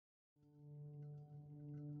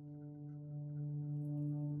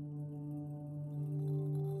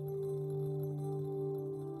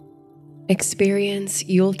Experience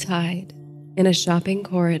Yuletide in a shopping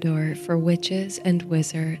corridor for witches and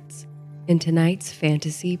wizards in tonight's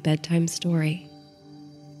fantasy bedtime story.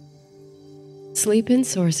 Sleep and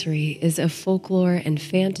Sorcery is a folklore and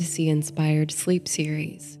fantasy-inspired sleep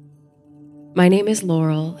series. My name is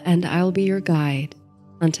Laurel, and I'll be your guide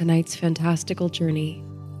on tonight's fantastical journey.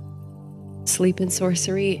 Sleep and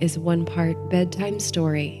Sorcery is one part bedtime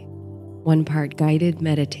story, one part guided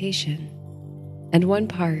meditation, and one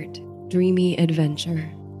part dreamy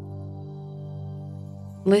adventure.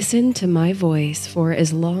 Listen to my voice for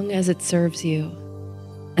as long as it serves you,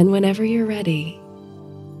 and whenever you're ready,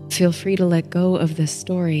 feel free to let go of the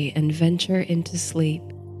story and venture into sleep.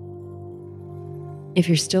 If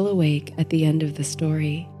you're still awake at the end of the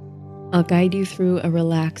story, I'll guide you through a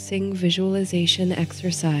relaxing visualization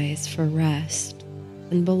exercise for rest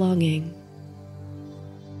and belonging.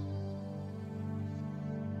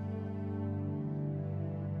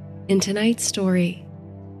 In tonight's story,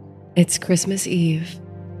 it's Christmas Eve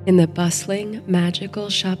in the bustling, magical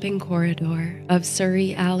shopping corridor of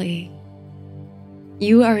Surrey Alley.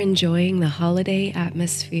 You are enjoying the holiday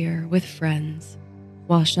atmosphere with friends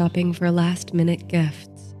while shopping for last-minute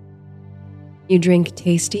gifts. You drink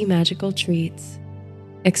tasty magical treats,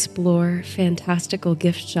 explore fantastical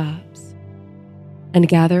gift shops, and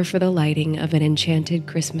gather for the lighting of an enchanted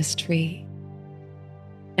Christmas tree.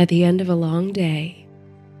 At the end of a long day,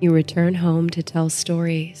 you return home to tell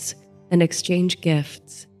stories and exchange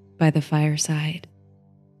gifts by the fireside.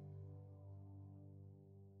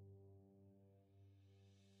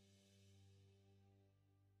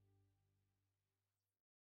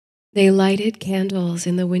 They lighted candles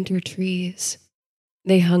in the winter trees.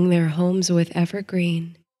 They hung their homes with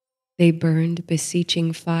evergreen. They burned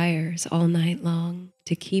beseeching fires all night long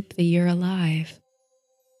to keep the year alive.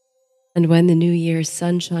 And when the New Year's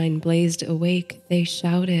sunshine blazed awake, they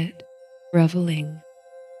shouted, reveling.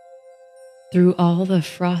 Through all the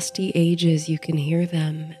frosty ages, you can hear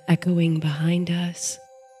them echoing behind us.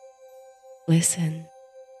 Listen.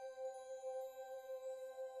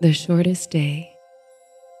 The Shortest Day,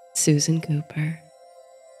 Susan Cooper.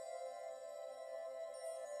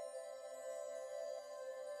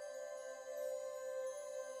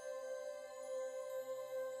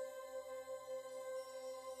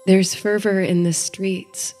 There's fervor in the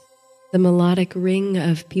streets, the melodic ring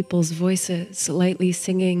of people's voices lightly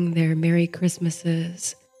singing their Merry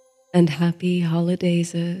Christmases and Happy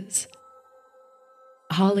Holidayses.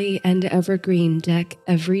 Holly and evergreen deck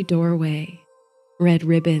every doorway, red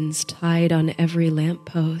ribbons tied on every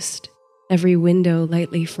lamppost, every window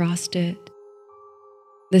lightly frosted.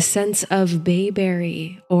 The scents of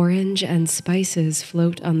bayberry, orange, and spices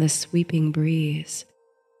float on the sweeping breeze,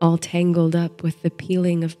 all tangled up with the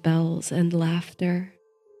pealing of bells and laughter.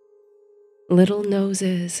 Little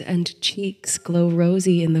noses and cheeks glow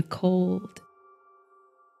rosy in the cold.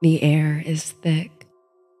 The air is thick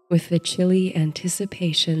with the chilly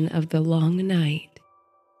anticipation of the long night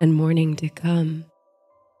and morning to come.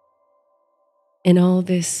 In all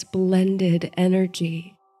this splendid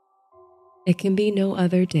energy, it can be no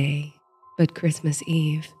other day but Christmas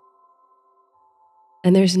Eve.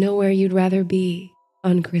 And there's nowhere you'd rather be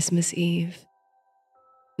on Christmas Eve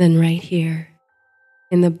than right here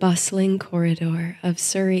in the bustling corridor of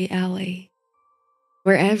Surrey Alley,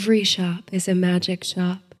 where every shop is a magic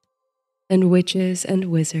shop and witches and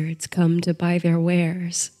wizards come to buy their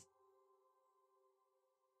wares.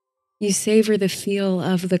 You savor the feel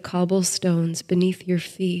of the cobblestones beneath your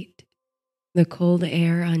feet, the cold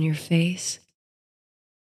air on your face.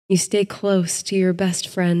 You stay close to your best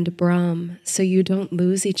friend Brom so you don't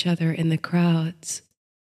lose each other in the crowds.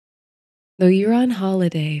 Though you're on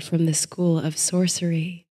holiday from the school of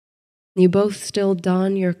sorcery, you both still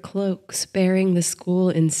don your cloaks bearing the school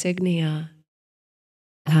insignia,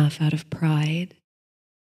 half out of pride,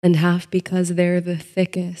 and half because they're the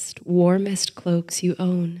thickest, warmest cloaks you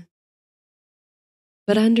own.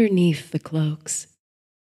 But underneath the cloaks,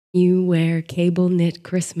 you wear cable-knit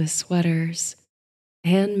Christmas sweaters,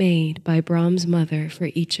 handmade by Brom's mother for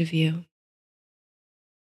each of you.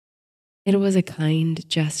 It was a kind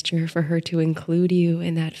gesture for her to include you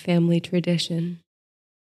in that family tradition.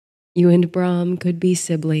 You and Brom could be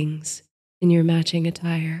siblings in your matching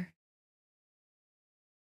attire.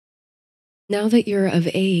 Now that you're of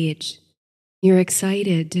age, you're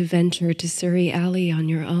excited to venture to Surrey Alley on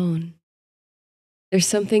your own. There's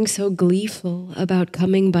something so gleeful about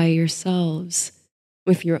coming by yourselves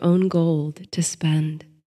with your own gold to spend.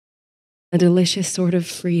 A delicious sort of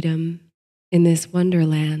freedom in this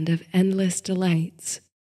wonderland of endless delights.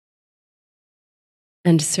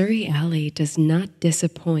 And Surrey Alley does not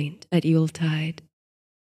disappoint at Yuletide.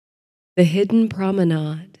 The hidden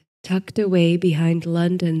promenade, tucked away behind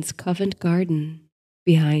London's Covent Garden,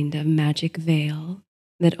 behind a magic veil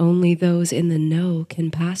that only those in the know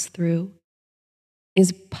can pass through,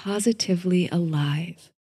 is positively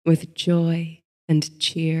alive with joy and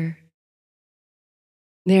cheer.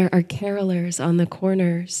 There are carolers on the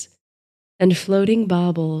corners and floating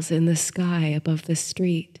baubles in the sky above the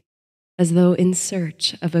street, as though in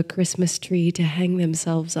search of a Christmas tree to hang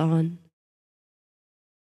themselves on.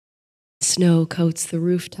 Snow coats the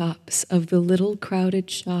rooftops of the little crowded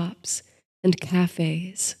shops and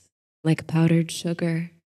cafes like powdered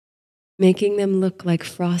sugar, making them look like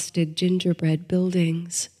frosted gingerbread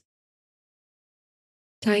buildings.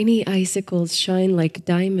 Tiny icicles shine like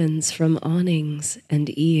diamonds from awnings and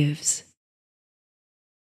eaves.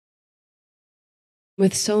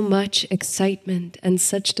 With so much excitement and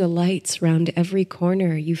such delights round every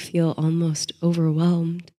corner, you feel almost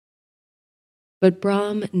overwhelmed. But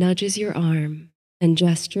Brahm nudges your arm and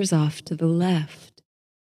gestures off to the left,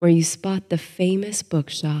 where you spot the famous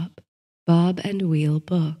bookshop, Bob and Wheel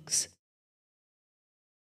Books.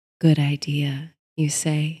 Good idea, you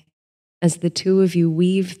say, as the two of you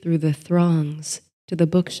weave through the throngs to the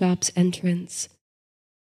bookshop's entrance.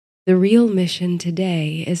 The real mission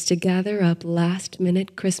today is to gather up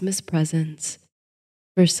last-minute Christmas presents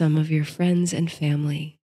for some of your friends and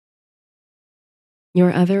family.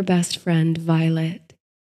 Your other best friend, Violet,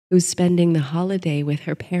 who's spending the holiday with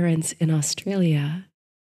her parents in Australia,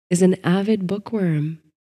 is an avid bookworm.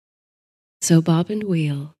 So Bob and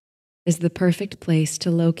Wheel is the perfect place to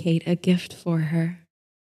locate a gift for her.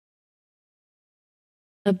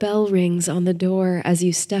 A bell rings on the door as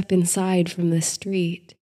you step inside from the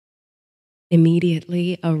street.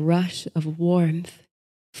 Immediately, a rush of warmth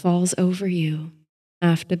falls over you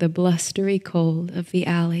after the blustery cold of the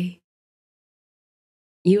alley.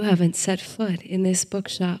 You haven't set foot in this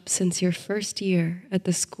bookshop since your first year at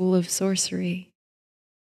the School of Sorcery,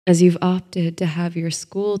 as you've opted to have your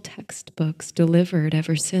school textbooks delivered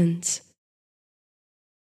ever since.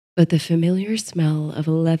 But the familiar smell of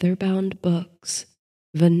leather-bound books,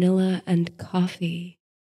 vanilla, and coffee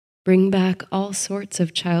bring back all sorts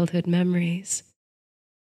of childhood memories.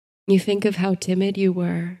 You think of how timid you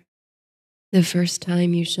were the first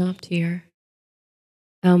time you shopped here,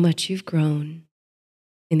 how much you've grown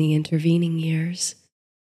in the intervening years.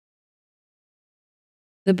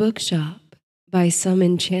 The bookshop, by some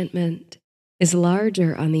enchantment, is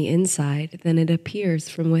larger on the inside than it appears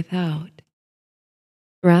from without.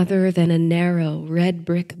 Rather than a narrow red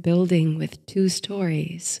brick building with 2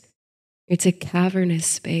 stories, it's a cavernous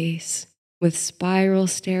space with spiral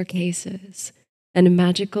staircases and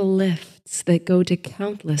magical lifts that go to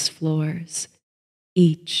countless floors,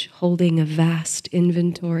 each holding a vast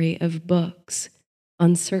inventory of books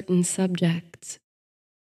on certain subjects.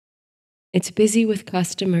 It's busy with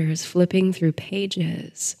customers flipping through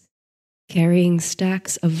pages, carrying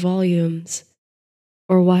stacks of volumes,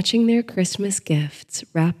 or watching their Christmas gifts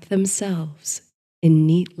wrap themselves in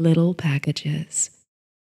neat little packages.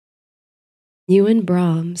 You and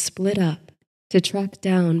Brahm split up to track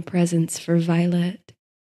down presents for Violet.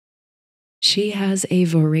 She has a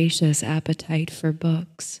voracious appetite for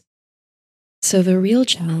books, so the real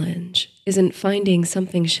challenge isn't finding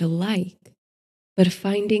something she'll like, but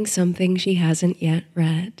finding something she hasn't yet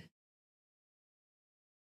read.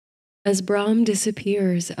 As Brahm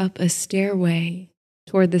disappears up a stairway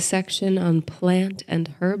toward the section on plant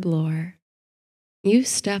and herb lore, you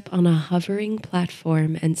step on a hovering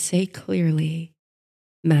platform and say clearly,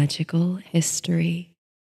 "Magical history."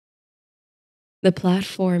 The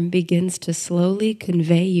platform begins to slowly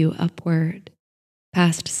convey you upward,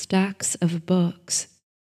 past stacks of books,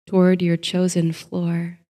 toward your chosen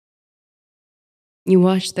floor. You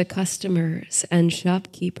watch the customers and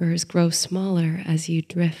shopkeepers grow smaller as you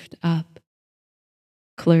drift up.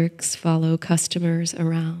 Clerks follow customers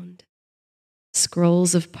around,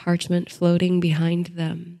 scrolls of parchment floating behind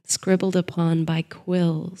them, scribbled upon by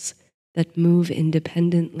quills that move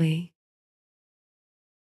independently.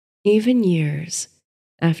 Even years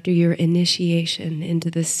after your initiation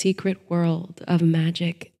into the secret world of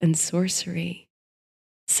magic and sorcery,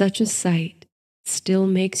 such a sight still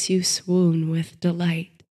makes you swoon with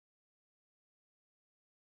delight.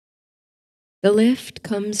 The lift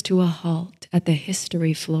comes to a halt at the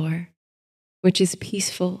history floor, which is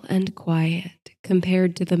peaceful and quiet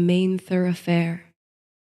compared to the main thoroughfare.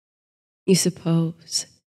 You suppose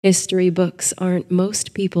history books aren't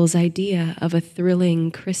most people's idea of a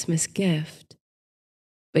thrilling Christmas gift,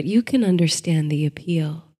 but you can understand the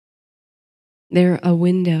appeal. They're a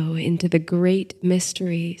window into the great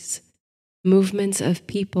mysteries movements of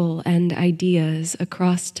people and ideas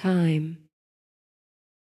across time.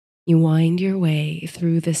 You wind your way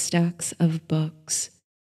through the stacks of books,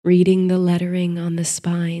 reading the lettering on the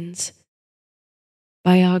spines,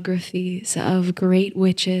 biographies of great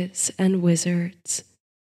witches and wizards,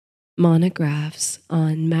 monographs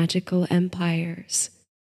on magical empires.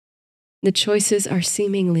 The choices are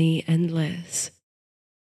seemingly endless.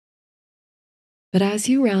 But as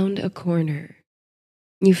you round a corner,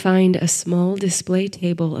 you find a small display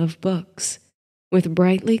table of books with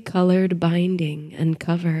brightly colored binding and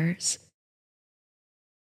covers.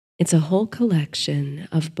 It's a whole collection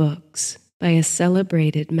of books by a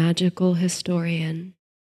celebrated magical historian,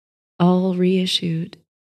 all reissued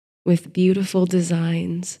with beautiful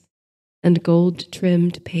designs and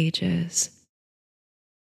gold-trimmed pages.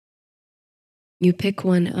 You pick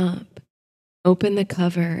one up, open the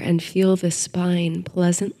cover, and feel the spine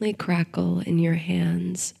pleasantly crackle in your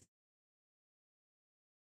hands.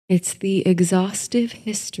 It's the exhaustive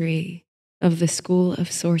history of the School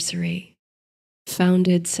of Sorcery,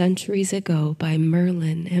 founded centuries ago by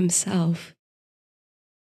Merlin himself.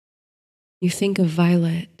 You think of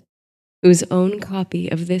Violet, whose own copy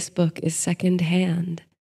of this book is second-hand,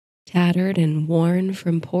 tattered and worn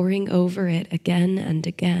from poring over it again and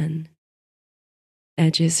again.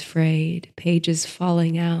 Edges frayed, pages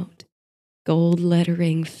falling out, gold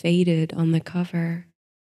lettering faded on the cover.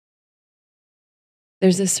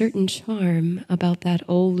 There's a certain charm about that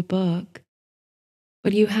old book,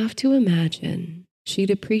 but you have to imagine she'd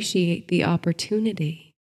appreciate the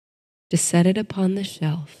opportunity to set it upon the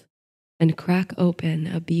shelf and crack open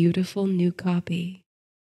a beautiful new copy.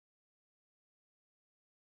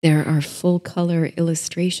 There are full-color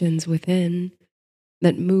illustrations within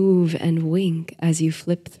that move and wink as you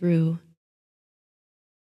flip through.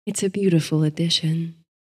 It's a beautiful edition.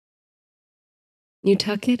 You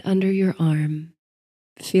tuck it under your arm,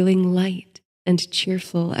 feeling light and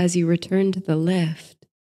cheerful as you return to the lift.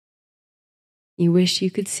 You wish you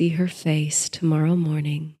could see her face tomorrow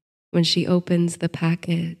morning when she opens the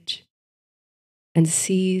package and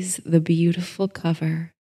sees the beautiful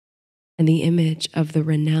cover and the image of the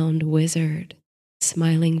renowned wizard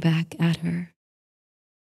smiling back at her.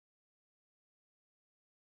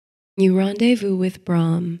 You rendezvous with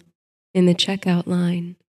Brahm in the checkout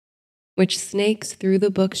line, which snakes through the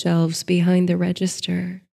bookshelves behind the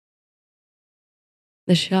register.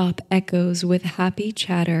 The shop echoes with happy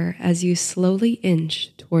chatter as you slowly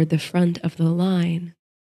inch toward the front of the line.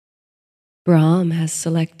 Brahm has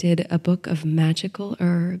selected a book of magical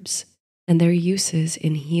herbs and their uses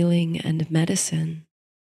in healing and medicine.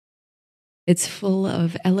 It's full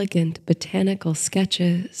of elegant botanical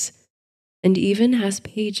sketches and even has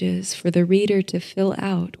pages for the reader to fill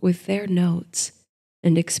out with their notes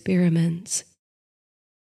and experiments.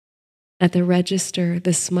 At the register,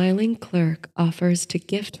 the smiling clerk offers to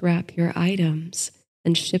gift wrap your items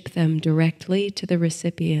and ship them directly to the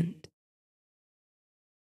recipient.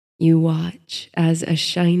 You watch as a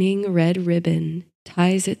shining red ribbon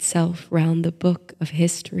ties itself round the book of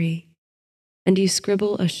history, and you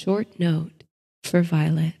scribble a short note for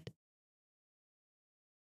Violet.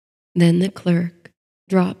 Then the clerk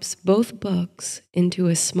drops both books into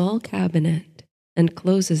a small cabinet and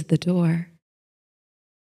closes the door.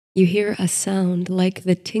 You hear a sound like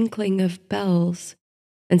the tinkling of bells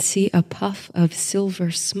and see a puff of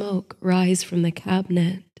silver smoke rise from the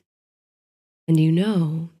cabinet. And you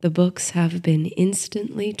know the books have been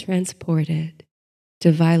instantly transported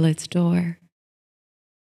to Violet's door.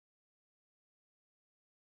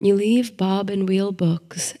 You leave Bob and Wheel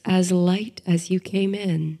books as light as you came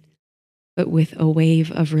in, but with a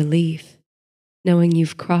wave of relief, knowing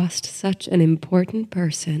you've crossed such an important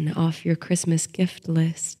person off your Christmas gift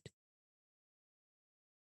list.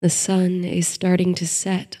 The sun is starting to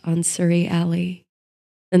set on Surrey Alley,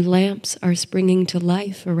 and lamps are springing to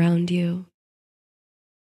life around you.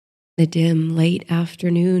 The dim, late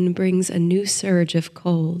afternoon brings a new surge of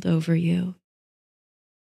cold over you.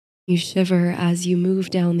 You shiver as you move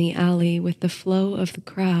down the alley with the flow of the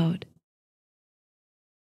crowd.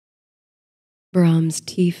 Brahm's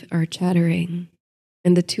teeth are chattering,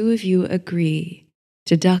 and the two of you agree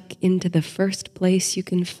to duck into the first place you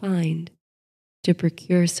can find to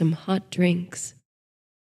procure some hot drinks.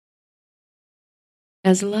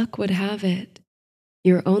 As luck would have it,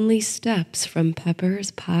 you're only steps from Pepper's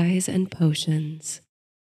Pies and Potions,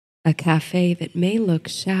 a cafe that may look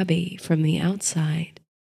shabby from the outside,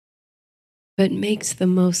 but makes the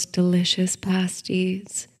most delicious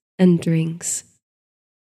pasties and drinks.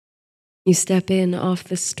 You step in off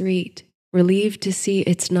the street, relieved to see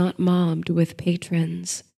it's not mobbed with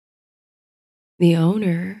patrons. The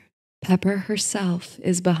owner, Pepper herself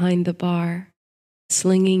is behind the bar,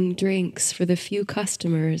 slinging drinks for the few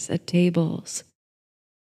customers at tables.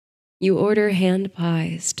 You order hand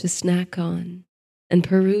pies to snack on and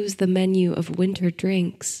peruse the menu of winter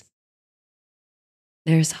drinks.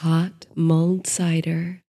 There's hot mulled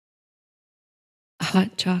cider,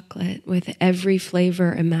 hot chocolate with every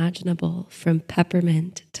flavor imaginable from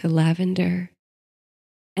peppermint to lavender,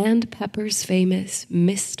 and Pepper's famous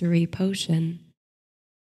mystery potion.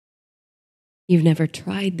 You've never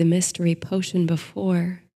tried the mystery potion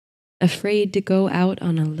before, afraid to go out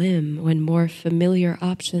on a limb when more familiar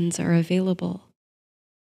options are available.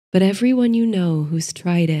 But everyone you know who's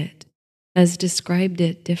tried it has described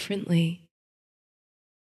it differently.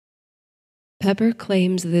 Pepper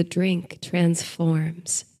claims the drink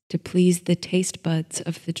transforms to please the taste buds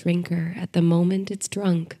of the drinker at the moment it's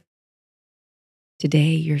drunk.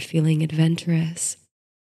 Today you're feeling adventurous.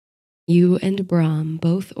 You and Brahm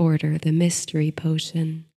both order the mystery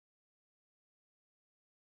potion.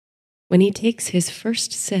 When he takes his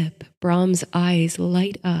first sip, Brahm's eyes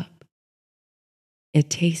light up. It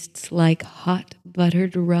tastes like hot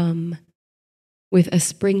buttered rum with a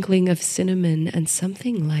sprinkling of cinnamon and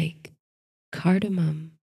something like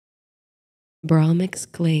cardamom. Brahm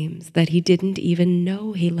exclaims that he didn't even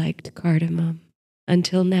know he liked cardamom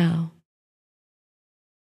until now.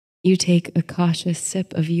 You take a cautious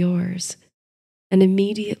sip of yours, and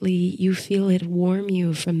immediately you feel it warm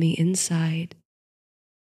you from the inside.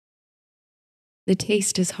 The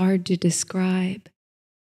taste is hard to describe.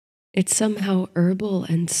 It's somehow herbal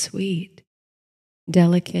and sweet,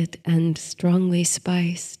 delicate and strongly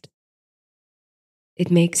spiced.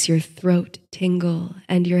 It makes your throat tingle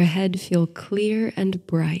and your head feel clear and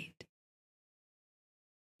bright.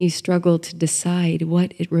 You struggle to decide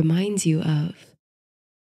what it reminds you of,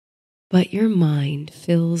 but your mind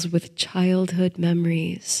fills with childhood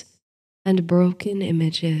memories and broken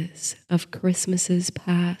images of Christmases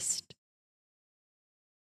past.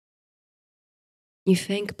 You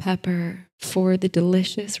thank Pepper for the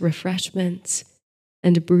delicious refreshments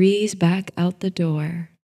and breeze back out the door,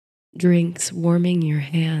 drinks warming your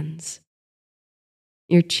hands.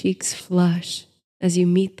 Your cheeks flush as you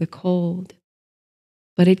meet the cold,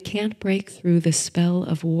 but it can't break through the spell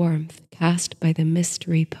of warmth cast by the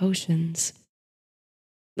mystery potions.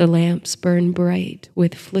 The lamps burn bright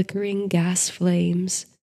with flickering gas flames,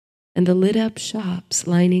 and the lit-up shops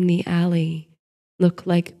lining the alley look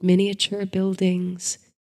like miniature buildings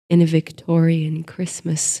in a Victorian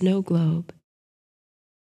Christmas snow globe.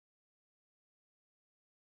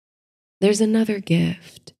 There's another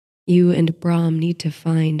gift you and Brahm need to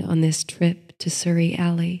find on this trip to Surrey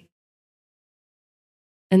Alley.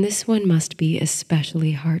 And this one must be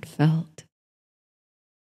especially heartfelt.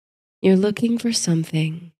 You're looking for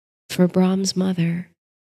something for Brahm's mother,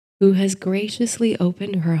 who has graciously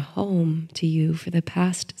opened her home to you for the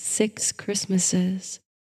past 6 Christmases.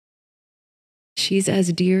 She's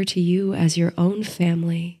as dear to you as your own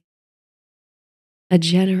family. A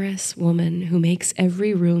generous woman who makes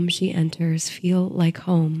every room she enters feel like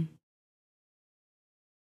home.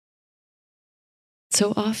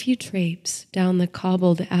 So off you traipse down the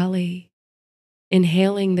cobbled alley,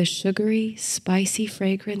 inhaling the sugary, spicy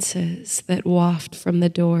fragrances that waft from the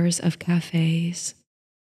doors of cafes.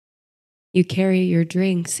 You carry your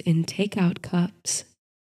drinks in takeout cups,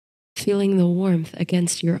 feeling the warmth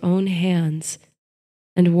against your own hands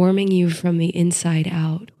and warming you from the inside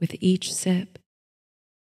out with each sip.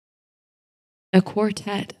 A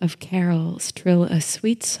quartet of carols trill a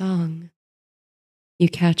sweet song. You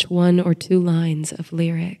catch 1 or 2 lines of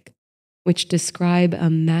lyric, which describe a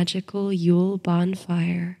magical Yule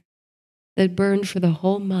bonfire that burned for the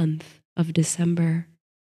whole month of December,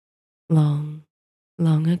 long,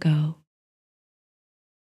 long ago.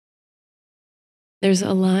 There's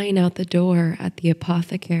a line out the door at the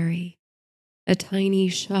apothecary, a tiny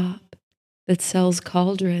shop that sells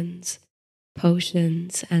cauldrons,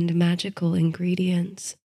 potions, and magical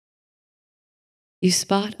ingredients. You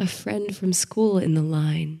spot a friend from school in the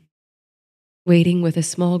line, waiting with a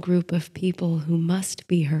small group of people who must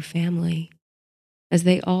be her family, as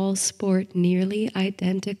they all sport nearly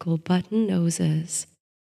identical button noses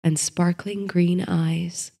and sparkling green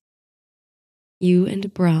eyes. You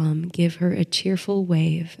and Brahm give her a cheerful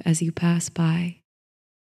wave as you pass by.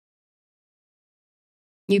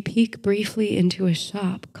 You peek briefly into a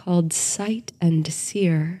shop called Sight and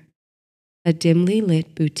Seer, a dimly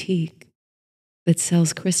lit boutique that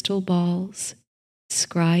sells crystal balls,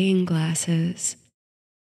 scrying glasses,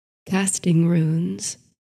 casting runes,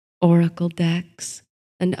 oracle decks,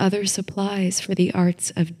 and other supplies for the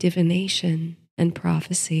arts of divination and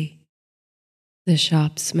prophecy. The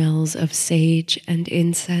shop smells of sage and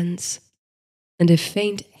incense, and a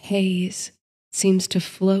faint haze seems to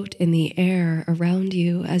float in the air around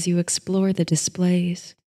you as you explore the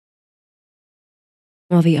displays.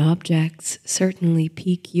 While the objects certainly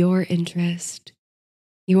pique your interest,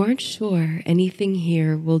 you aren't sure anything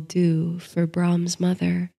here will do for Brahm's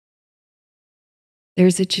mother.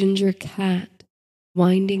 There's a ginger cat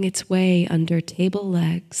winding its way under table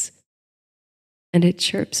legs, and it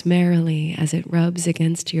chirps merrily as it rubs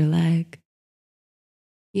against your leg.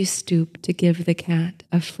 You stoop to give the cat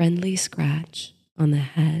a friendly scratch on the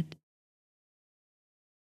head.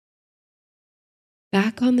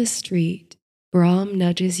 Back on the street, Brahm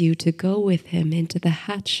nudges you to go with him into the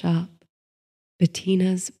hat shop,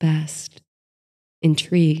 Bettina's best,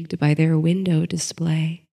 intrigued by their window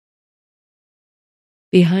display.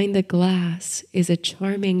 Behind the glass is a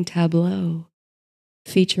charming tableau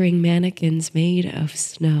featuring mannequins made of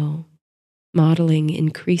snow, modeling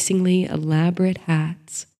increasingly elaborate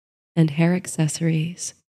hats and hair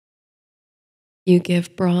accessories. You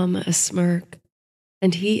give Brahm a smirk,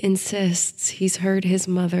 and he insists he's heard his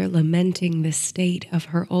mother lamenting the state of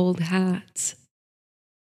her old hats.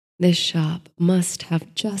 This shop must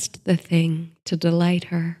have just the thing to delight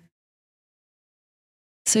her.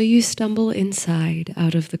 So you stumble inside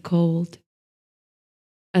out of the cold.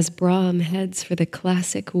 As Brahm heads for the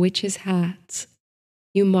classic witches' hats,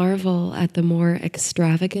 you marvel at the more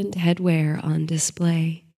extravagant headwear on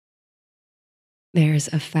display. There's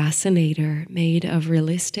a fascinator made of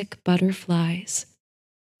realistic butterflies,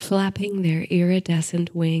 flapping their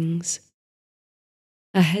iridescent wings,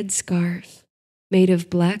 a headscarf made of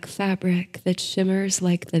black fabric that shimmers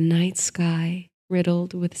like the night sky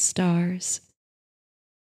riddled with stars.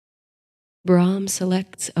 Brahm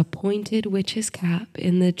selects a pointed witch's cap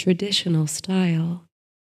in the traditional style,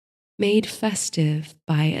 made festive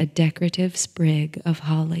by a decorative sprig of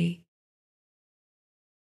holly.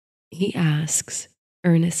 He asks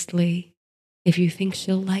earnestly if you think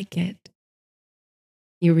she'll like it.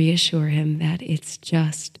 You reassure him that it's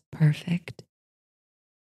just perfect.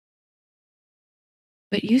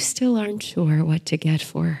 But you still aren't sure what to get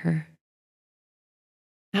for her.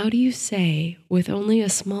 How do you say, with only a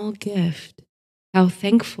small gift, how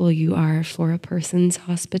thankful you are for a person's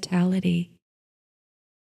hospitality?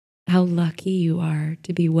 How lucky you are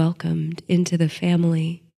to be welcomed into the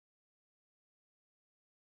family.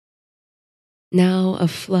 Now a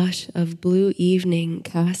flush of blue evening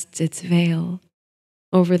casts its veil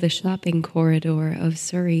over the shopping corridor of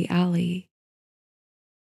Surrey Alley.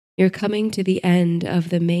 You're coming to the end of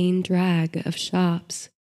the main drag of shops,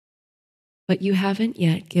 but you haven't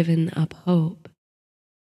yet given up hope.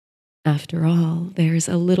 After all, there's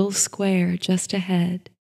a little square just ahead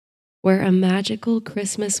where a magical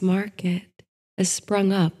Christmas market has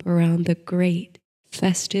sprung up around the great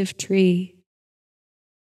festive tree.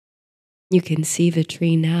 You can see the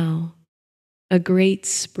tree now, a great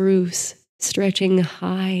spruce stretching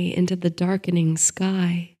high into the darkening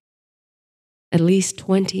sky, at least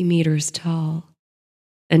 20 meters tall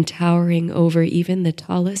and towering over even the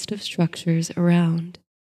tallest of structures around.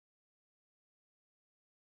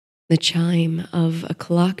 The chime of a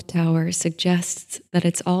clock tower suggests that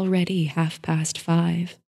it's already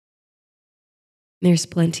 5:30. There's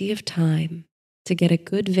plenty of time to get a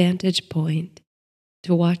good vantage point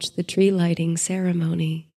to watch the tree lighting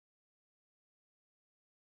ceremony.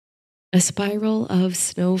 A spiral of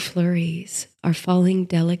snow flurries are falling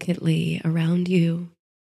delicately around you,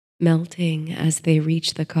 melting as they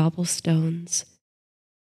reach the cobblestones.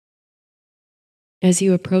 As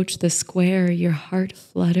you approach the square, your heart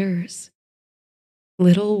flutters.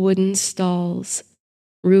 Little wooden stalls,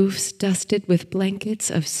 roofs dusted with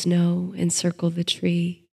blankets of snow, encircle the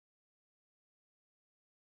tree.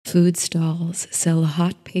 Food stalls sell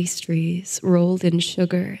hot pastries rolled in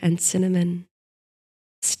sugar and cinnamon,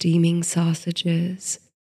 steaming sausages,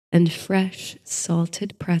 and fresh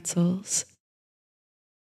salted pretzels.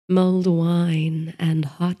 Mulled wine and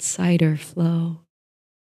hot cider flow.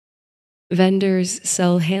 Vendors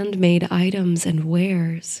sell handmade items and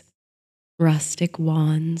wares, rustic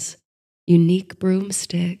wands, unique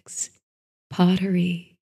broomsticks,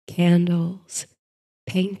 pottery, candles,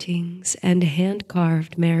 paintings, and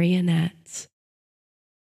hand-carved marionettes.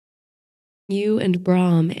 You and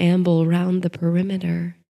Brahm amble round the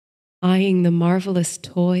perimeter, eyeing the marvelous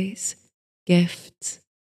toys, gifts,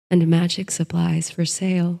 and magic supplies for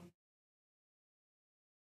sale.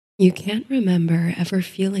 You can't remember ever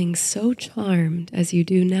feeling so charmed as you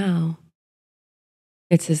do now.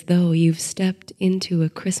 It's as though you've stepped into a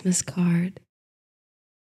Christmas card.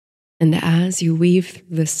 And as you weave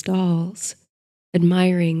through the stalls,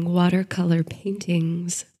 admiring watercolor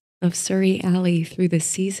paintings of Surrey Alley through the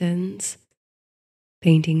seasons,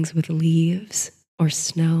 paintings with leaves or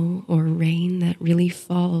snow or rain that really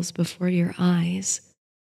falls before your eyes,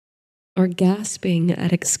 or gasping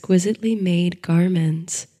at exquisitely made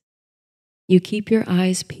garments, you keep your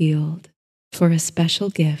eyes peeled for a special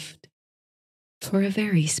gift, for a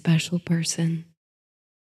very special person.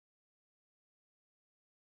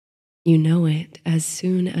 You know it as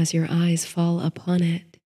soon as your eyes fall upon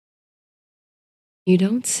it. You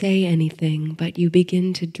don't say anything, but you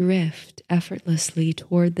begin to drift effortlessly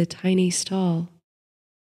toward the tiny stall.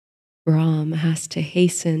 Brahm has to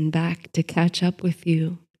hasten back to catch up with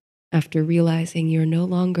you after realizing you're no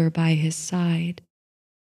longer by his side.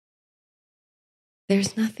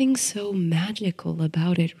 There's nothing so magical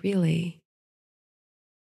about it, really,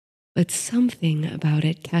 but something about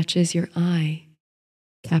it catches your eye,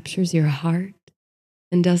 captures your heart,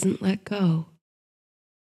 and doesn't let go.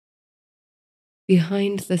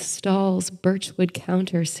 Behind the stall's birchwood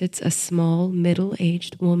counter sits a small,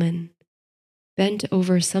 middle-aged woman, bent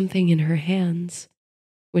over something in her hands,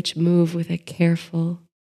 which move with a careful,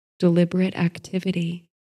 deliberate activity.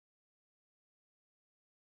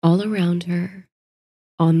 All around her,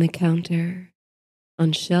 on the counter,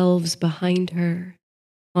 on shelves behind her,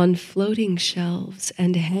 on floating shelves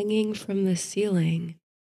and hanging from the ceiling,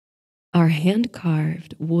 are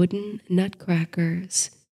hand-carved wooden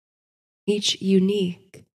nutcrackers, each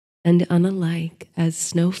unique and unalike as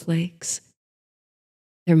snowflakes.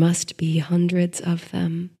 There must be hundreds of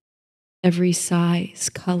them, every size,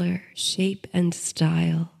 color, shape, and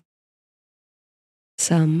style.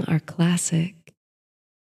 Some are classic,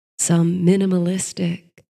 some minimalistic,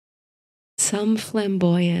 some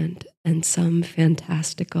flamboyant, and some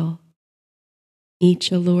fantastical,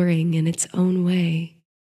 each alluring in its own way.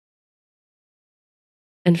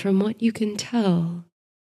 And from what you can tell,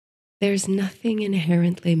 there's nothing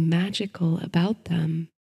inherently magical about them,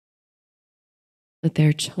 but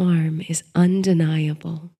their charm is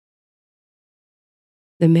undeniable.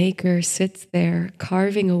 The maker sits there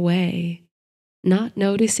carving away, not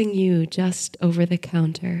noticing you just over the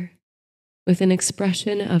counter, with an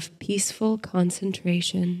expression of peaceful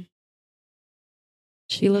concentration.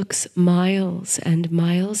 She looks miles and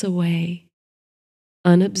miles away,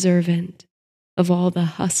 unobservant of all the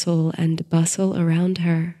hustle and bustle around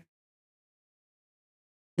her.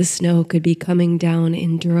 The snow could be coming down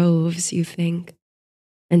in droves, you think,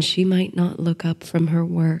 and she might not look up from her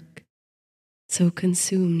work, so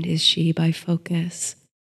consumed is she by focus.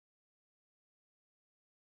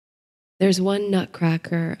 There's one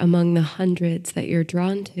nutcracker among the hundreds that you're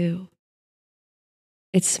drawn to.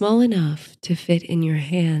 It's small enough to fit in your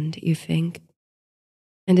hand, you think,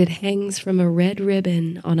 and it hangs from a red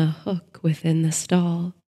ribbon on a hook within the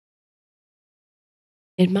stall.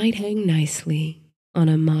 It might hang nicely on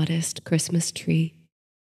a modest Christmas tree.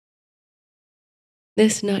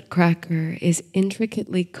 This nutcracker is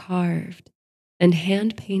intricately carved and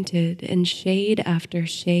hand-painted in shade after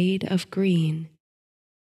shade of green.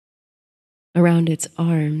 Around its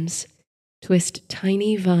arms twist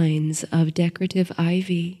tiny vines of decorative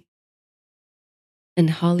ivy, and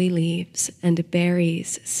holly leaves and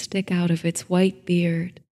berries stick out of its white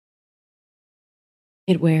beard.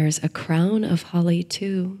 It wears a crown of holly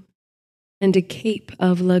too, and a cape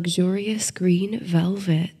of luxurious green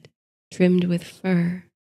velvet trimmed with fur.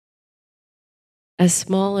 As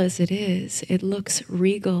small as it is, it looks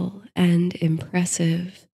regal and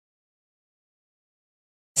impressive.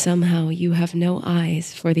 Somehow you have no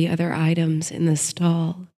eyes for the other items in the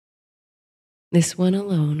stall. This one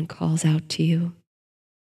alone calls out to you.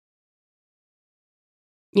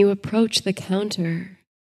 You approach the counter,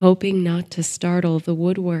 hoping not to startle the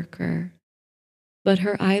woodworker, but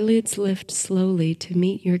her eyelids lift slowly to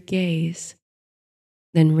meet your gaze,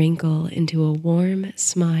 then wrinkle into a warm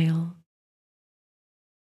smile.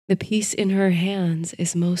 The piece in her hands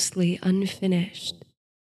is mostly unfinished,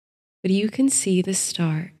 but you can see the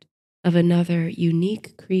start of another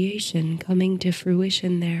unique creation coming to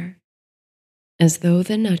fruition there, as though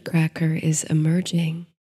the nutcracker is emerging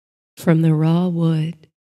from the raw wood.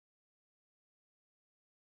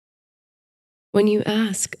 When you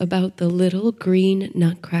ask about the little green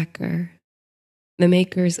nutcracker, the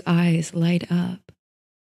maker's eyes light up.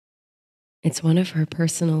 It's one of her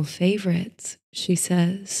personal favorites, she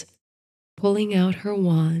says, pulling out her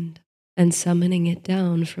wand and summoning it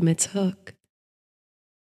down from its hook.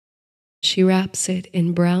 She wraps it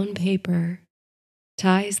in brown paper,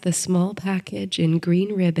 ties the small package in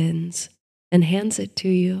green ribbons, and hands it to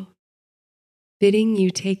you, bidding you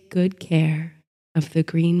take good care of the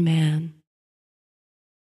green man.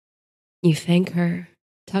 You thank her,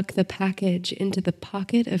 tuck the package into the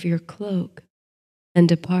pocket of your cloak, and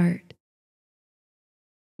depart.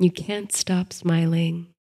 You can't stop smiling.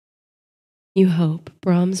 You hope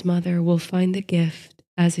Brahm's mother will find the gift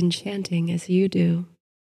as enchanting as you do.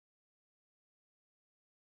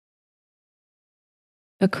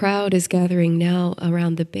 A crowd is gathering now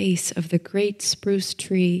around the base of the great spruce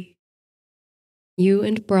tree. You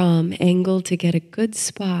and Brahm angle to get a good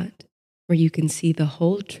spot where you can see the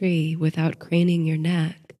whole tree without craning your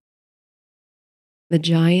neck. The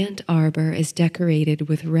giant arbor is decorated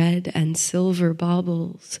with red and silver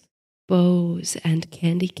baubles, bows, and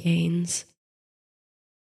candy canes.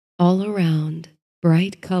 All around,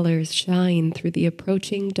 bright colors shine through the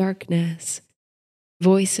approaching darkness.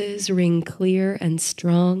 Voices ring clear and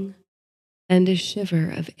strong, and a shiver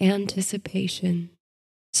of anticipation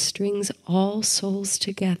strings all souls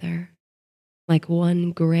together like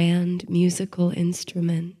one grand musical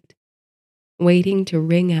instrument, waiting to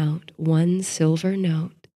ring out one silver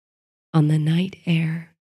note on the night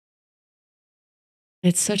air.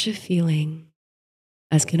 It's such a feeling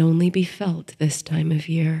as can only be felt this time of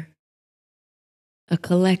year. A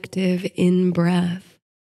collective in-breath,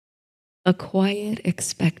 a quiet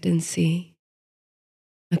expectancy,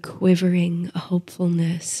 a quivering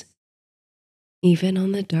hopefulness, even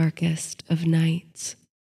on the darkest of nights.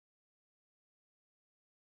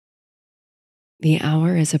 The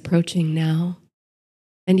hour is approaching now,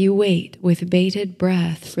 and you wait with bated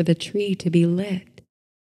breath for the tree to be lit.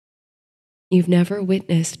 You've never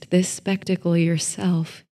witnessed this spectacle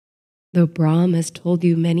yourself, though Brahm has told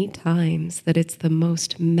you many times that it's the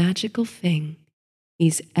most magical thing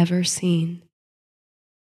he's ever seen.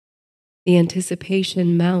 The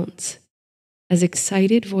anticipation mounts as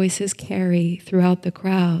excited voices carry throughout the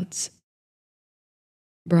crowds.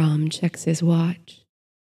 Brahm checks his watch.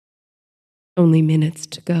 Only minutes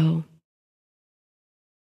to go.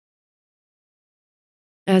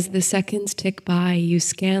 As the seconds tick by, you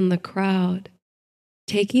scan the crowd,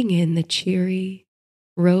 taking in the cheery,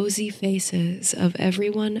 rosy faces of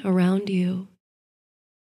everyone around you,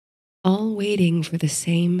 all waiting for the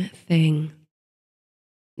same thing,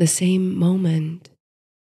 the same moment,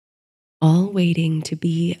 all waiting to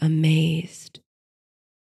be amazed.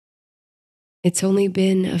 It's only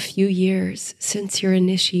been a few years since your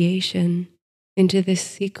initiation into this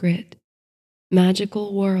secret,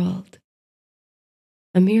 magical world.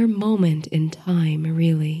 A mere moment in time,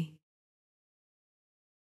 really.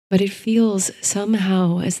 But it feels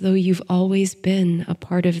somehow as though you've always been a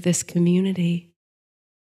part of this community,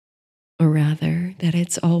 or rather, that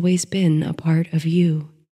it's always been a part of you.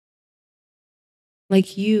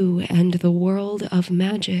 Like you and the world of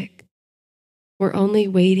magic were only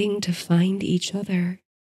waiting to find each other,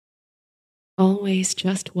 always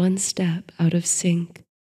just one step out of sync.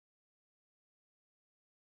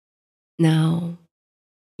 Now,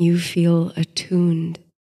 you feel attuned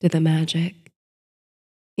to the magic,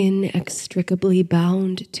 inextricably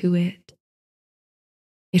bound to it.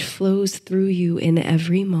 It flows through you in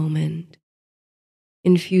every moment,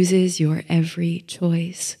 infuses your every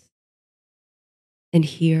choice. And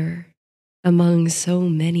here, among so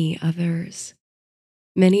many others,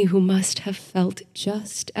 many who must have felt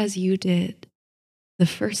just as you did the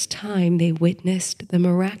first time they witnessed the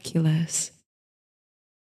miraculous,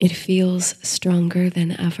 it feels stronger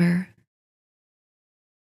than ever,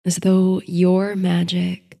 as though your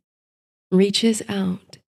magic reaches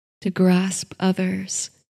out to grasp others,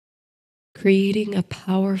 creating a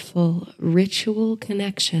powerful ritual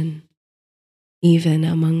connection, even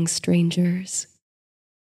among strangers.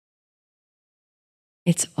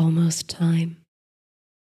 It's almost time.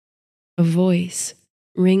 A voice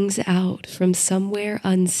rings out from somewhere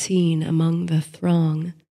unseen among the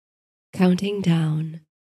throng, counting down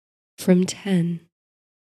from 10.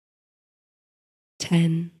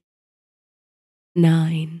 10,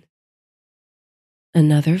 9.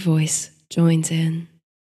 Another voice joins in,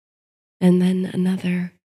 and then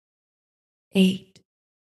another. 8,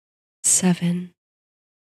 7,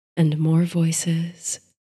 and more voices.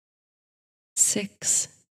 6.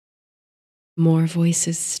 More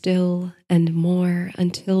voices still, and more,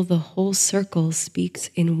 until the whole circle speaks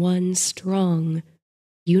in one strong,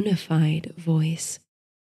 unified voice.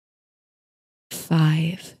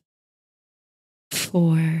 5,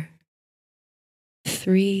 4,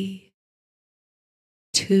 3,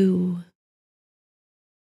 2,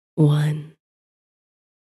 1.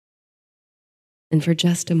 And for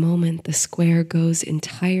just a moment, the square goes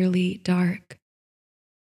entirely dark.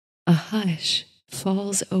 A hush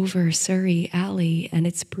falls over Surrey Alley, and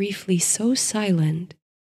it's briefly so silent,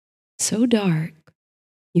 so dark,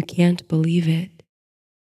 you can't believe it.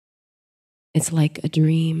 It's like a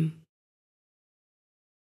dream.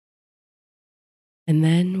 And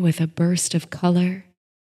then, with a burst of color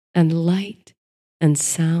and light and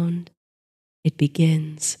sound, it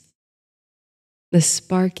begins. The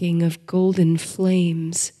sparking of golden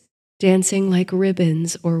flames dancing like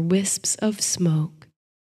ribbons or wisps of smoke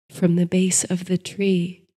from the base of the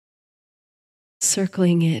tree,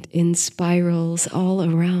 circling it in spirals all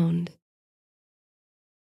around.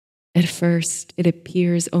 At first, it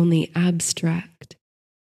appears only abstract,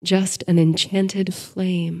 just an enchanted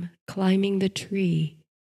flame climbing the tree,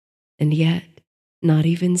 and yet not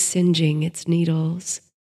even singeing its needles.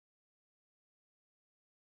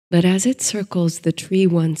 But as it circles the tree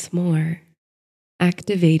once more,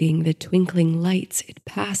 activating the twinkling lights it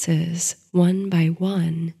passes one by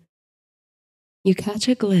one, you catch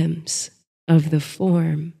a glimpse of the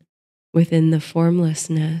form within the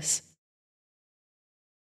formlessness.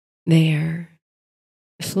 There,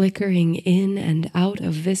 flickering in and out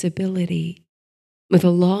of visibility, with a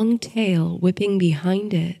long tail whipping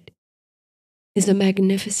behind it, is a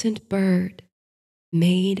magnificent bird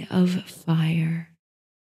made of fire.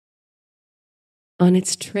 On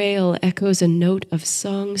its trail echoes a note of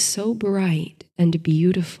song so bright and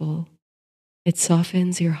beautiful, it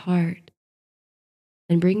softens your heart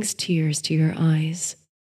and brings tears to your eyes.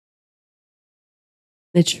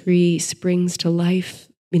 The tree springs to life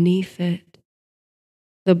beneath it,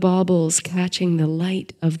 the baubles catching the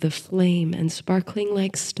light of the flame and sparkling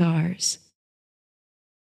like stars.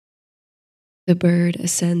 The bird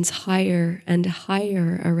ascends higher and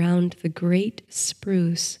higher around the great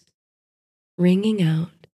spruce, ringing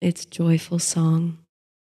out its joyful song.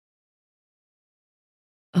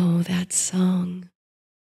 Oh, that song.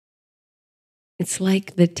 It's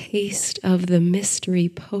like the taste of the mystery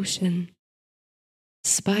potion,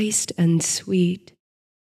 spiced and sweet,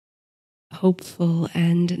 hopeful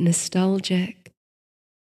and nostalgic,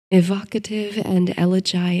 evocative and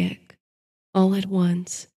elegiac, all at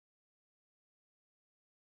once.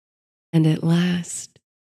 And at last,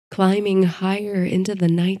 climbing higher into the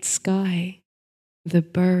night sky, the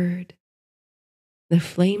bird, the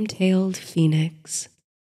flame-tailed phoenix,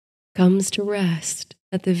 comes to rest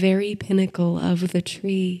at the very pinnacle of the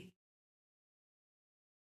tree.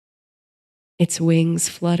 Its wings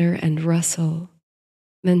flutter and rustle,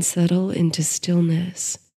 then settle into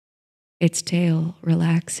stillness, its tail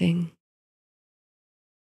relaxing.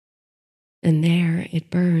 And there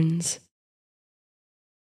it burns.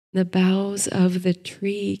 The boughs of the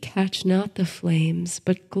tree catch not the flames,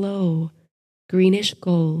 but glow greenish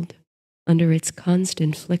gold under its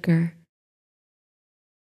constant flicker.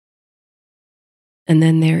 And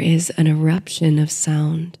then there is an eruption of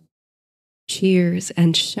sound, cheers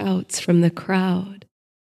and shouts from the crowd.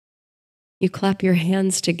 You clap your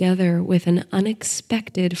hands together with an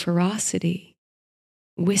unexpected ferocity,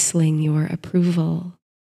 whistling your approval.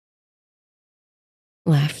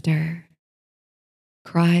 Laughter,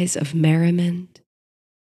 cries of merriment,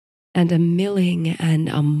 and a milling and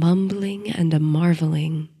a mumbling and a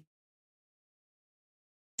marveling.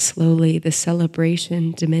 Slowly the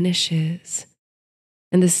celebration diminishes,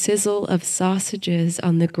 and the sizzle of sausages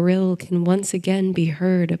on the grill can once again be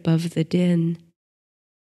heard above the din.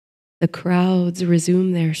 The crowds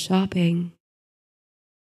resume their shopping.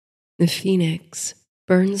 The phoenix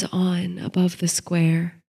burns on above the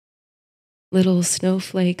square, little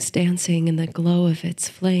snowflakes dancing in the glow of its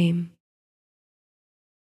flame.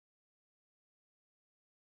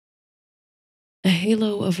 A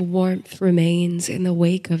halo of warmth remains in the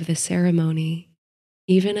wake of the ceremony,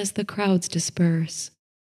 even as the crowds disperse,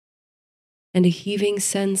 and a heaving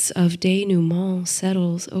sense of denouement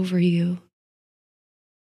settles over you.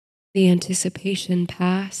 The anticipation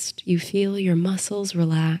past, you feel your muscles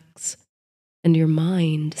relax and your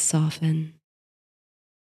mind soften.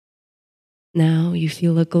 Now you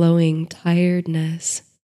feel a glowing tiredness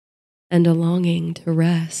and a longing to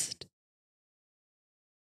rest.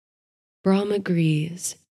 Brahm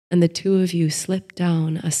agrees, and the two of you slip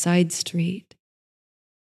down a side street.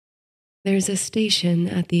 There's a station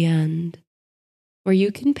at the end where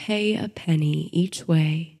you can pay a penny each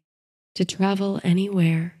way to travel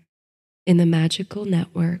anywhere in the magical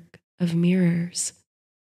network of mirrors.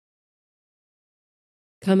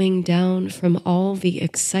 Coming down from all the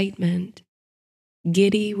excitement,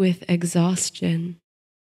 giddy with exhaustion,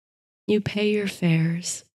 you pay your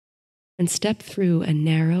fares and step through a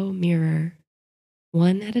narrow mirror,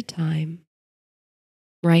 one at a time,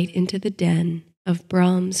 right into the den of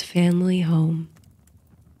Brahm's family home.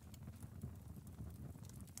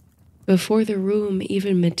 Before the room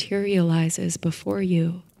even materializes before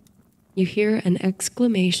you, you hear an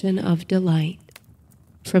exclamation of delight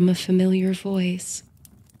from a familiar voice.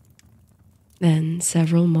 Then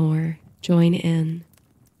several more join in.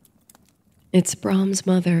 It's Brahm's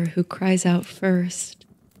mother who cries out first,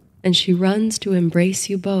 and she runs to embrace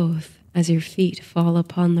you both as your feet fall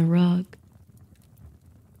upon the rug.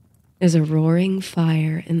 There's a roaring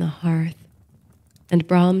fire in the hearth, and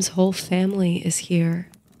Brahm's whole family is here.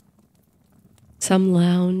 Some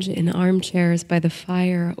lounge in armchairs by the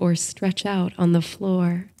fire or stretch out on the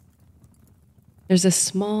floor. There's a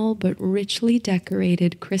small but richly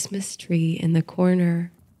decorated Christmas tree in the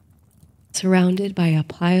corner, surrounded by a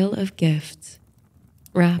pile of gifts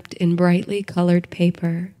wrapped in brightly colored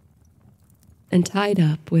paper and tied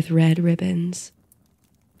up with red ribbons.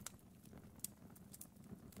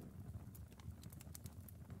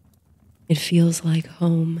 It feels like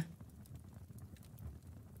home,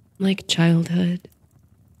 like childhood,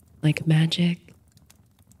 like magic,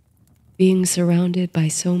 being surrounded by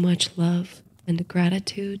so much love and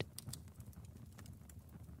gratitude.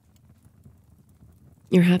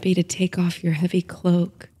 You're happy to take off your heavy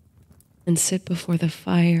cloak and sit before the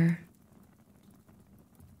fire.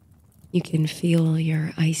 You can feel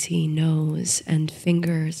your icy nose and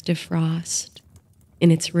fingers defrost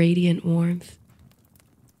in its radiant warmth.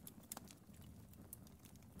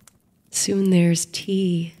 Soon there's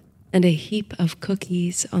tea and a heap of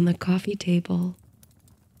cookies on the coffee table,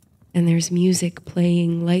 and there's music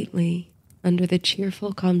playing lightly under the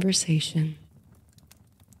cheerful conversation.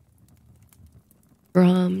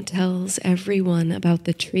 Brahm tells everyone about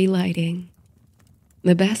the tree lighting.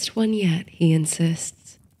 The best one yet, he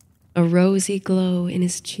insists, a rosy glow in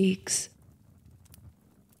his cheeks.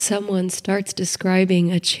 Someone starts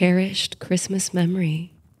describing a cherished Christmas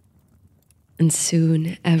memory, and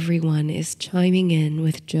soon everyone is chiming in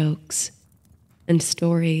with jokes and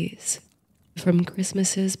stories from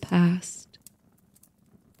Christmases past.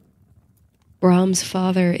 Brahm's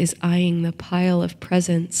father is eyeing the pile of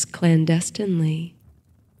presents clandestinely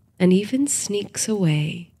and even sneaks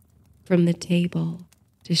away from the table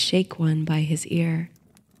to shake one by his ear.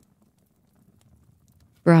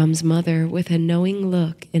 Brahm's mother, with a knowing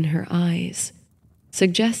look in her eyes,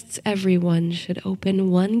 suggests everyone should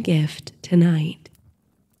open one gift tonight,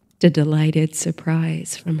 to delighted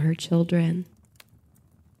surprise from her children.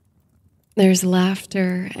 There's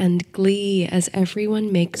laughter and glee as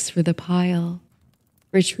everyone makes for the pile,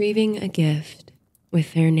 retrieving a gift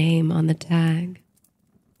with their name on the tag.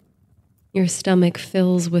 Your stomach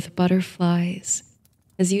fills with butterflies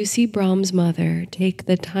as you see Brahm's mother take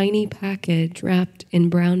the tiny package wrapped in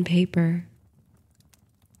brown paper.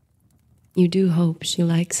 You do hope she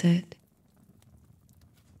likes it.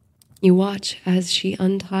 You watch as she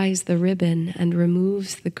unties the ribbon and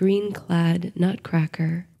removes the green-clad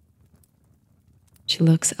nutcracker. She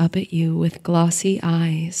looks up at you with glossy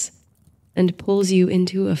eyes and pulls you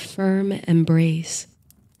into a firm embrace.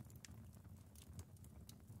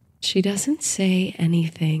 She doesn't say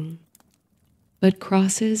anything, but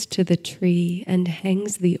crosses to the tree and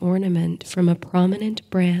hangs the ornament from a prominent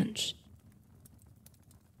branch.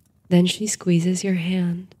 Then she squeezes your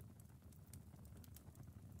hand.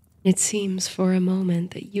 It seems for a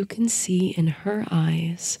moment that you can see in her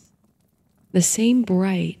eyes the same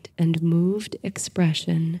bright and moved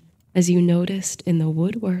expression as you noticed in the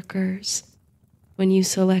woodworkers when you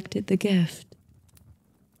selected the gift.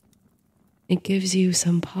 It gives you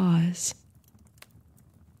some pause.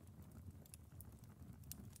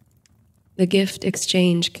 The gift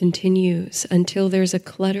exchange continues until there's a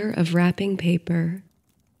clutter of wrapping paper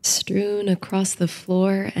strewn across the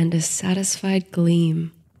floor and a satisfied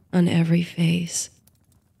gleam on every face.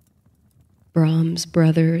 Brahm's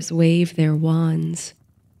brothers wave their wands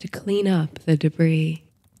to clean up the debris.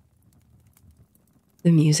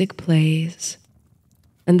 The music plays,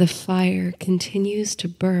 and the fire continues to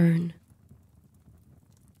burn.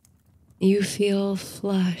 You feel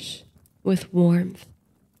flush with warmth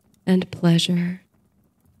and pleasure.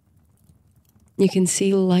 You can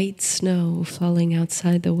see light snow falling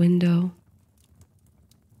outside the window.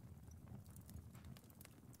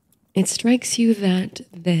 It strikes you that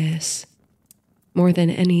this, more than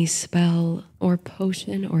any spell or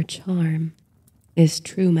potion or charm, is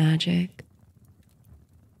true magic.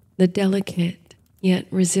 The delicate yet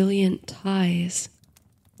resilient ties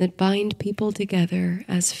that bind people together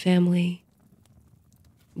as family,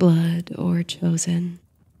 blood or chosen.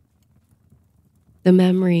 The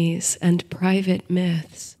memories and private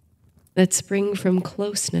myths that spring from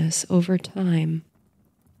closeness over time.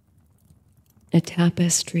 A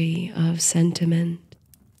tapestry of sentiment,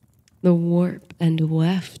 the warp and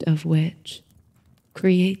weft of which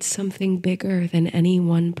creates something bigger than any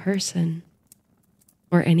one person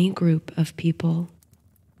or any group of people.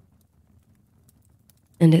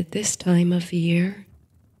 And at this time of year,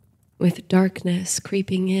 with darkness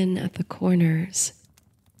creeping in at the corners,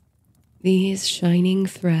 these shining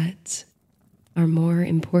threads are more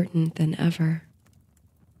important than ever.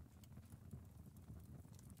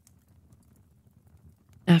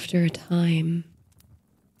 After a time,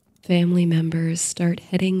 family members start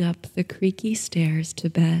heading up the creaky stairs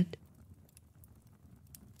to bed.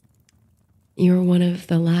 You're one of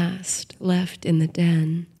the last left in the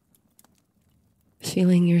den,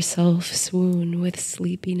 feeling yourself swoon with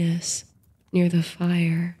sleepiness near the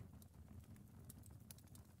fire.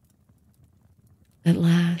 At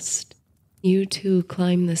last, you too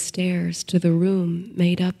climb the stairs to the room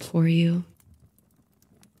made up for you.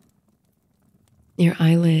 Your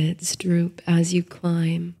eyelids droop as you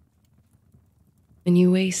climb, and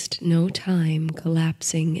you waste no time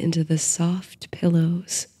collapsing into the soft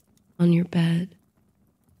pillows on your bed.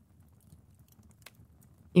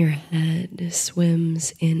 Your head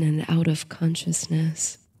swims in and out of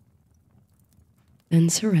consciousness and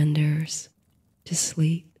surrenders to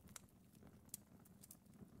sleep.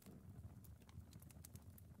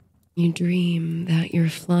 You dream that you're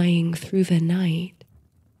flying through the night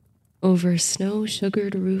over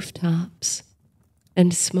snow-sugared rooftops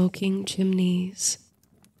and smoking chimneys,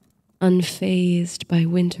 unfazed by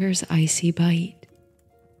winter's icy bite.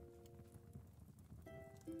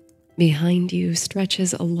 Behind you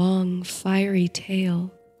stretches a long, fiery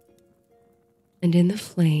tail, and in the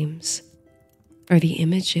flames are the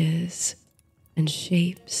images and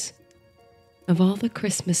shapes of all the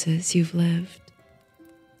Christmases you've lived,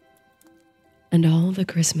 and all the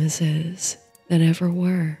Christmases that ever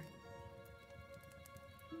were.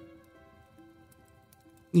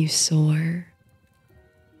 You soar,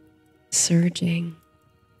 surging,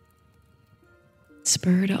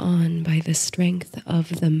 spurred on by the strength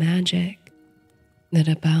of the magic that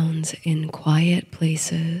abounds in quiet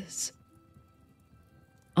places,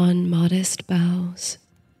 on modest boughs,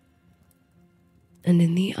 and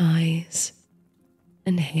in the eyes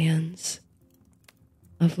and hands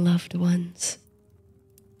of loved ones.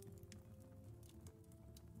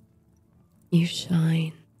 You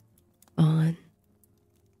shine on.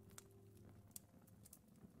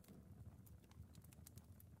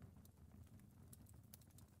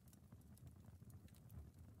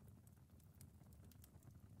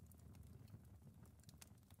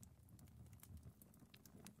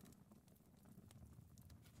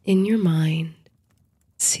 In your mind,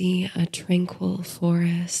 see a tranquil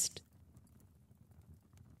forest,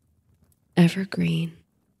 evergreen,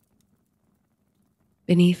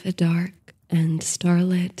 beneath a dark and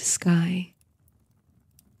starlit sky.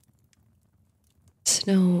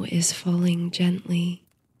 Snow is falling gently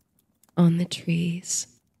on the trees,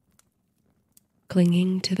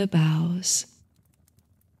 clinging to the boughs.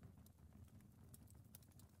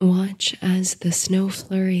 Watch as the snow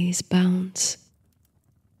flurries bounce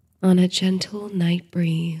on a gentle night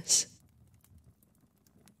breeze,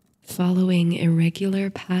 following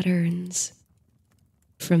irregular patterns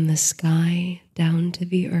from the sky down to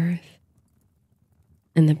the earth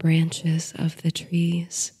and the branches of the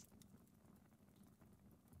trees.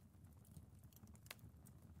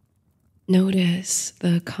 Notice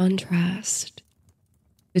the contrast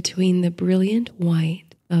between the brilliant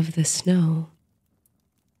white of the snow,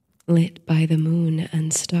 lit by the moon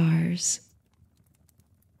and stars,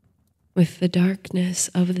 with the darkness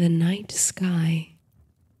of the night sky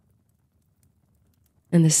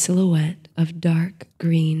and the silhouette of dark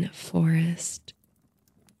green forest.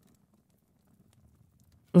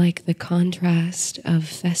 Like the contrast of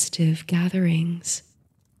festive gatherings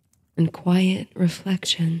and quiet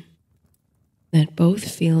reflection that both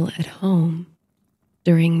feel at home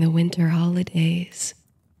during the winter holidays.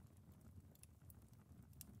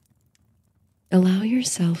 Allow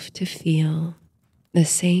yourself to feel the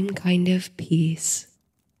same kind of peace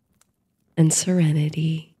and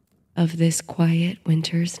serenity of this quiet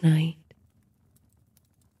winter's night.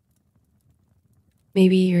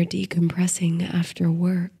 Maybe you're decompressing after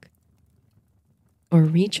work or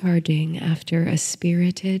recharging after a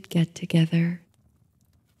spirited get-together.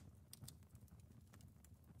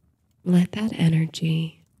 Let that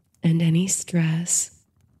energy and any stress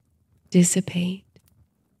dissipate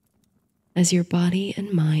as your body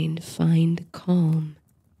and mind find calm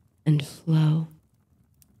and flow,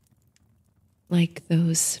 like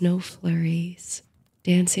those snow flurries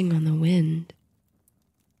dancing on the wind,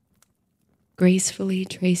 gracefully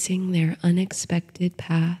tracing their unexpected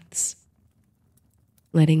paths,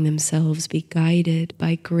 letting themselves be guided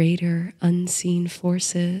by greater unseen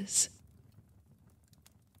forces.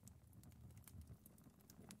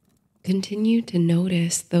 Continue to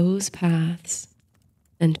notice those paths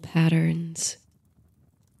and patterns,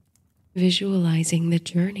 visualizing the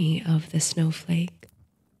journey of the snowflake.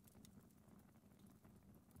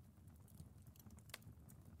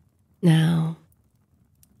 Now,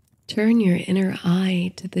 turn your inner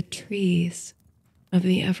eye to the trees of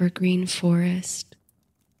the evergreen forest,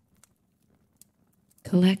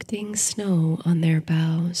 collecting snow on their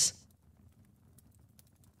boughs.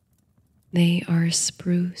 They are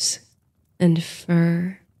spruce and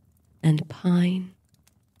fir and pine,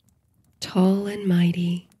 tall and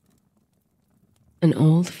mighty, an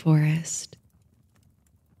old forest.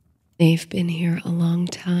 They've been here a long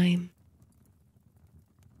time.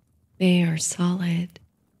 They are solid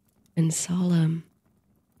and solemn.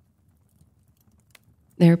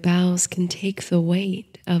 Their boughs can take the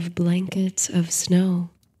weight of blankets of snow.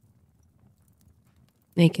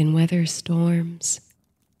 They can weather storms,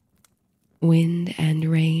 wind and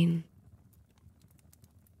rain.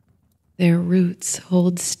 Their roots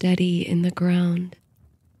hold steady in the ground.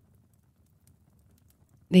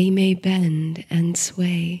 They may bend and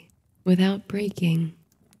sway without breaking.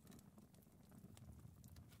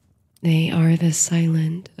 They are the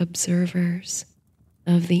silent observers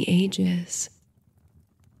of the ages,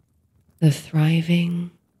 the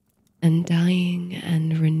thriving and dying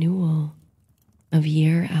and renewal of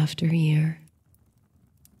year after year.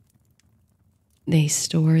 They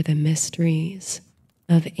store the mysteries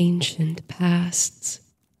of ancient pasts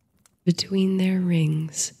between their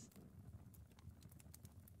rings.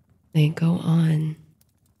 They go on.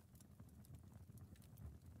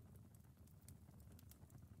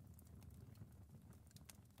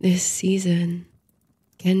 This season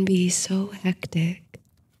can be so hectic,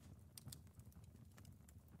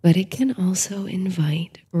 but it can also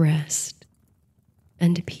invite rest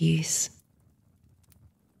and peace,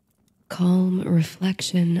 calm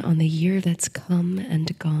reflection on the year that's come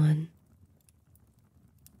and gone.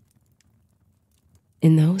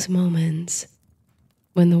 In those moments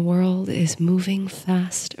when the world is moving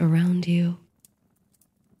fast around you,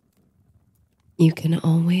 you can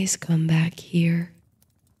always come back here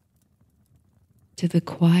to the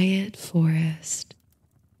quiet forest,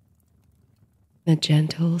 the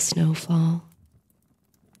gentle snowfall,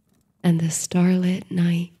 and the starlit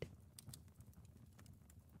night.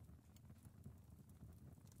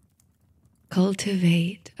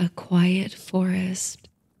 Cultivate a quiet forest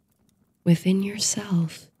within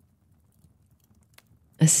yourself,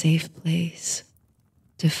 a safe place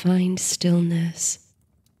to find stillness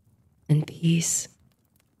and peace.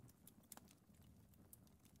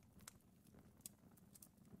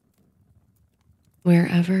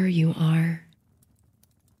 Wherever you are,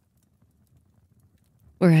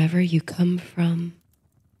 wherever you come from,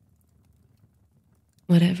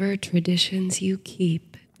 whatever traditions you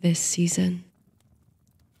keep this season,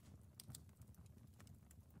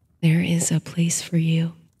 there is a place for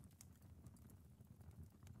you,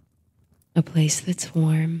 a place that's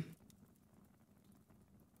warm,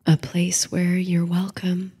 a place where you're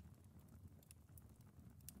welcome,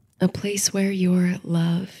 a place where you're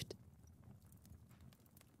loved.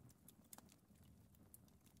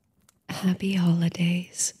 Happy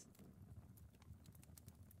holidays.